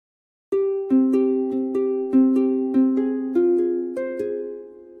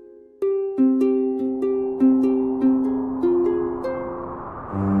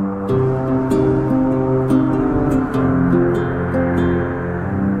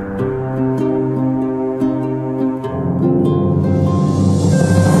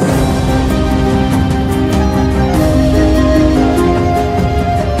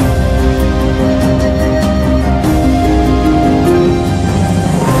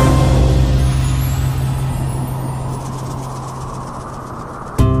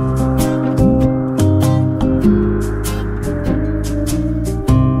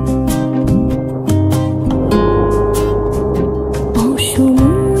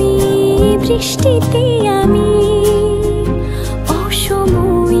বৃষ্টিতে আমি,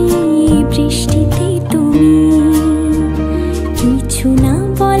 অসময়ী বৃষ্টিতে তুমি, কিছু না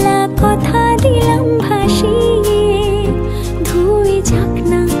বলা কথা দিলাম ভাসিয়ে, ধুয়ে যাক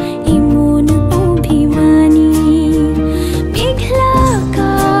না এমন অভিমানী। মেঘলা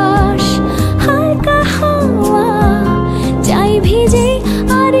আকাশ, হালকা হাওয়া, যাই ভিজে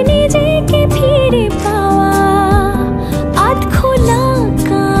আর নিজেকে ফিরে পাওয়া। আধ খোলা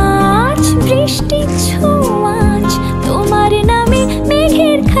কাঁচ, বৃষ্টির ছোঁয়াচ, তোমার নামে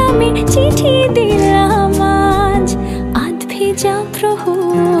মেঘের খামে চিঠি দিলাম আজ। আধ ভেজা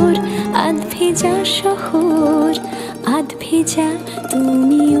প্রহর, আধ ভেজা শহর, আধ ভেজা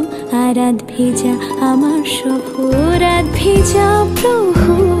তুমিও আর আধ ভেজা আমার শহর। আধ ভেজা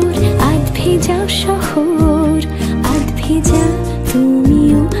প্রহর, আধ ভেজা শহর, আধ ভেজা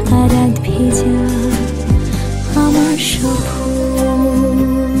তুমিও আর আধ ভেজা আমার শহর।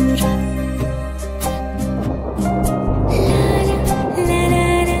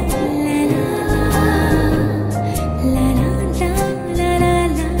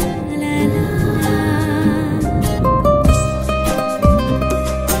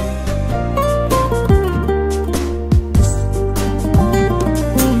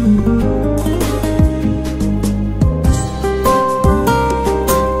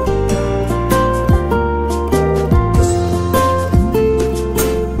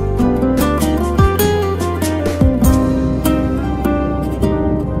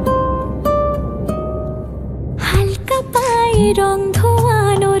 রং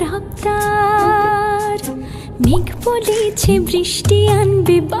ধোয়ানো রাস্তার, মেঘ বলেছে বৃষ্টি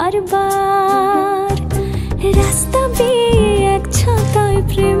আনবে বারবার। রাস্তা বেয়ে এক ছাতায়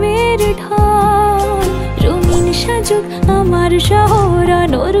প্রেমের ঢল, রঙিন সাজুক আমার শহর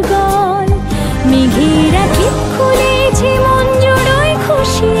অনর্গল। মেঘেরা ঠিক খুলেছে মন জোড়ায়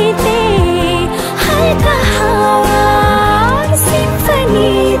খুশিতে, হালকা হাওয়ার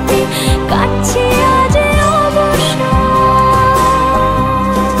সিম্ফনিতে কাটছে আজ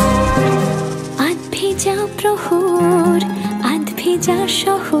প্রহর। আধ ভেজা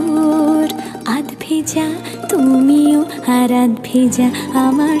শহর, আধ ভেজা তুমিও আর আধ ভেজা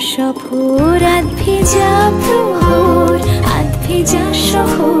আমার সফর। আধ ভেজা প্রহর, আধ ভেজা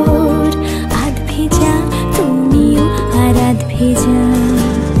শহর, আধ ভেজা তুমিও আর আধ ভেজা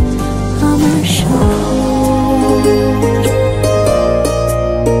আমার সফর।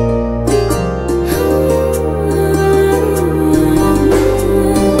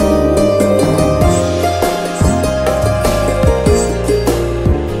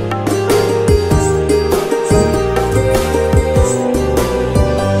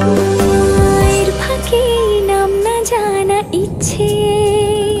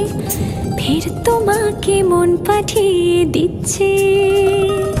 ফের তোমাকে মন পাঠিয়ে দিচ্ছে,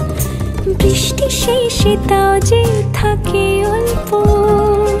 বৃষ্টি শেষে তাও যে থাকে অল্প।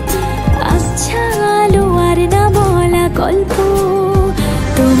 আচ্ছা আলো আর না বলা গল্প,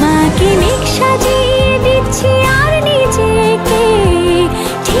 তোমাকে মেঘ সাজিয়ে দিচ্ছি আর নিজেকে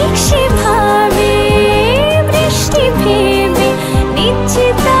ঠিক সেভাবে বৃষ্টি ভেবে নিচ্ছে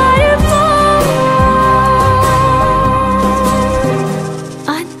তার।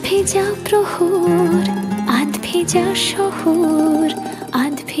 ভেজা প্রহর, আধ ভেজা শহর,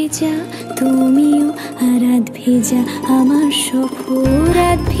 আধ ভেজা তুমিও আর আধ ভেজা আমার শহর।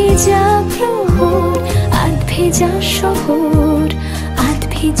 আধ ভেজা প্রহর, আধ ভেজা শহর, আধ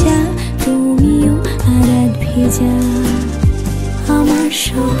ভেজা তুমিও আর আধ ভেজা আমার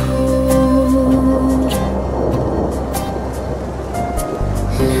শহর।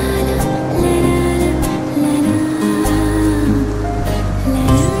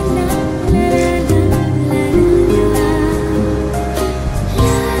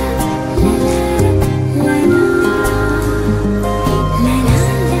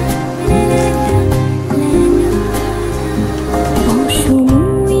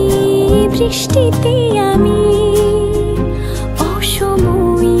 বৃষ্টিতে আমি,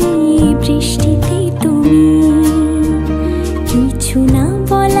 অসময়ী বৃষ্টিতে তুমি, কিছু না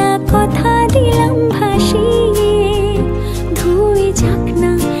বলা কথা দিলাম ভাসিয়ে, ধুয়ে যাক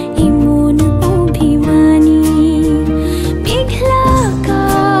না এমন অভিমানী। মেঘলা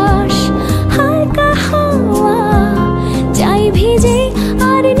আকাশ, হালকা হাওয়া, যাই ভিজে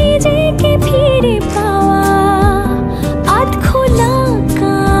আর নিজেকে ফিরে পাওয়া। আধ খোলা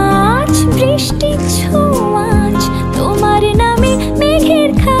কাঁচ, বৃষ্টির ছোঁয়াচ, তোমার নামে মেঘের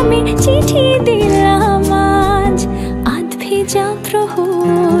খামে চিঠি দিলাম আজ। আধ ভেজা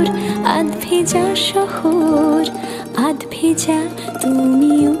প্রহর, আধ ভেজা শহর, আধ ভেজা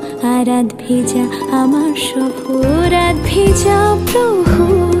তুমিও আর আধ ভেজা আমার শহর। আধ ভেজা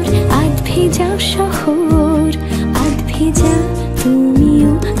প্রহর, আধ ভেজা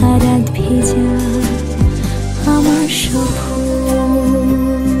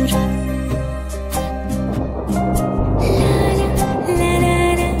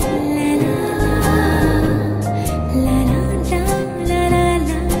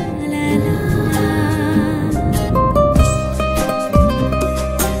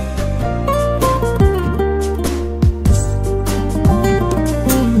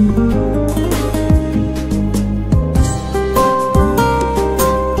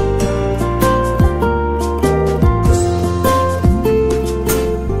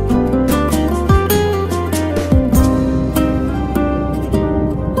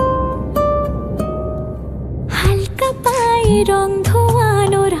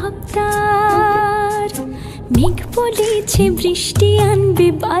তার। মেঘ বলেছে বৃষ্টি আনবে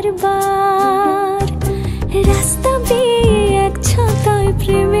বারবার, রাস্তা বেয়ে এক ছাতায়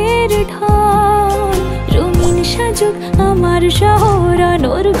প্রেমের ঢল। রঙিন সাজুক আমার শহর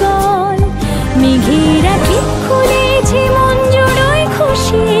অনর্গল, মেঘেরা ঠিক খুলেছে মন জুড়োয়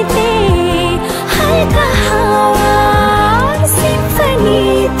খুশিতে। হালকা হাওয়ার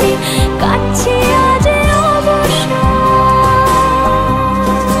সিম্ফনিতে কাটছে আজ অবসর।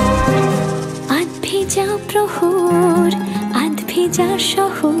 আধ ভেজা প্রহর, আধ ভেজা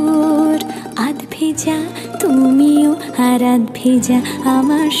শহর, আধ ভেজা তুমিও আর আধ ভেজা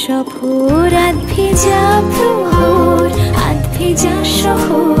আমার সফর। আধ ভেজা প্রহর, আধ ভেজা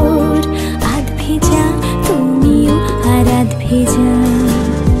শহর, আধ ভেজা তুমিও আর আধ ভেজা